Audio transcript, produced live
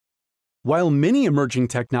While many emerging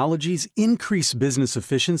technologies increase business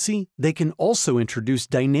efficiency, they can also introduce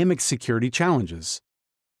dynamic security challenges.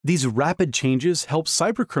 These rapid changes help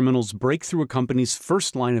cybercriminals break through a company's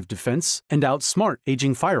first line of defense and outsmart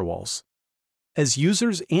aging firewalls. As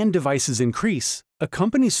users and devices increase, a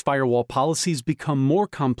company's firewall policies become more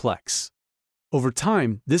complex. Over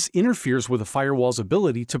time, this interferes with a firewall's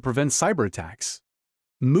ability to prevent cyber attacks.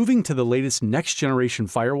 Moving to the latest next-generation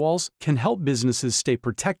firewalls can help businesses stay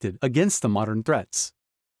protected against the modern threats.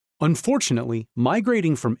 Unfortunately,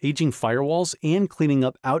 migrating from aging firewalls and cleaning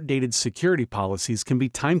up outdated security policies can be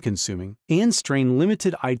time-consuming and strain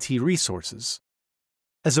limited IT resources.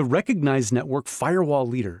 As a recognized network firewall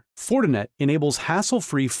leader, Fortinet enables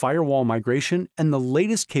hassle-free firewall migration and the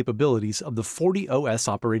latest capabilities of the FortiOS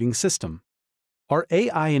operating system. Our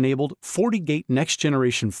AI-enabled FortiGate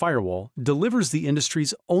Next-Generation Firewall delivers the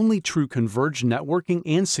industry's only true converged networking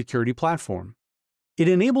and security platform. It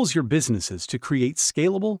enables your businesses to create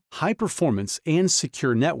scalable, high-performance, and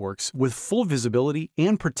secure networks with full visibility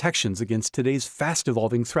and protections against today's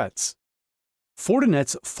fast-evolving threats.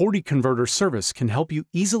 Fortinet's FortiConverter Service can help you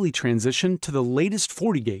easily transition to the latest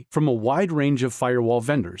FortiGate from a wide range of firewall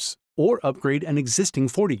vendors, or upgrade an existing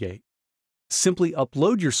FortiGate. Simply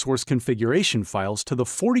upload your source configuration files to the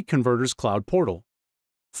FortiConverter's cloud portal.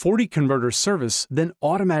 FortiConverter Service then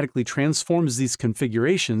automatically transforms these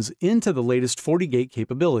configurations into the latest FortiGate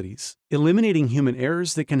capabilities, eliminating human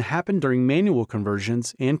errors that can happen during manual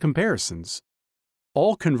conversions and comparisons.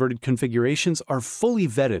 All converted configurations are fully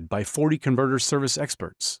vetted by FortiConverter Service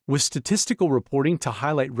experts, with statistical reporting to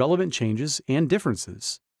highlight relevant changes and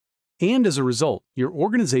differences. And as a result, your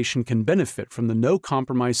organization can benefit from the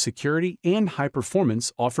no-compromise security and high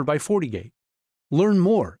performance offered by FortiGate. Learn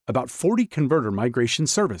more about FortiConverter Migration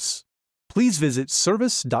Service. Please visit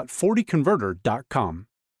service.forticonverter.com.